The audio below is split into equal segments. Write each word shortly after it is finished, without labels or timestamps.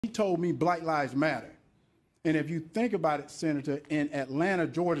He told me Black Lives Matter. And if you think about it, Senator, in Atlanta,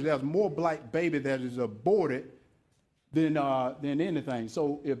 Georgia, there's more black baby that is aborted than anything.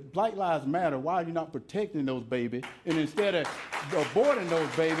 So if Black Lives Matter, why are you not protecting those babies? And instead of aborting those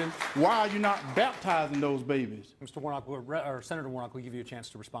babies, why are you not baptizing those babies? Mr. Warnock, or Senator Warnock, will give you a chance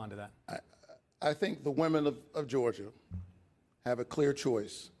to respond to that. I think the women of Georgia have a clear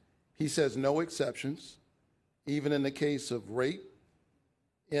choice. He says no exceptions, even in the case of rape,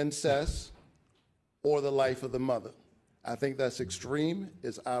 incest, or the life of the mother. I think that's extreme,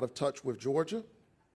 it's out of touch with Georgia.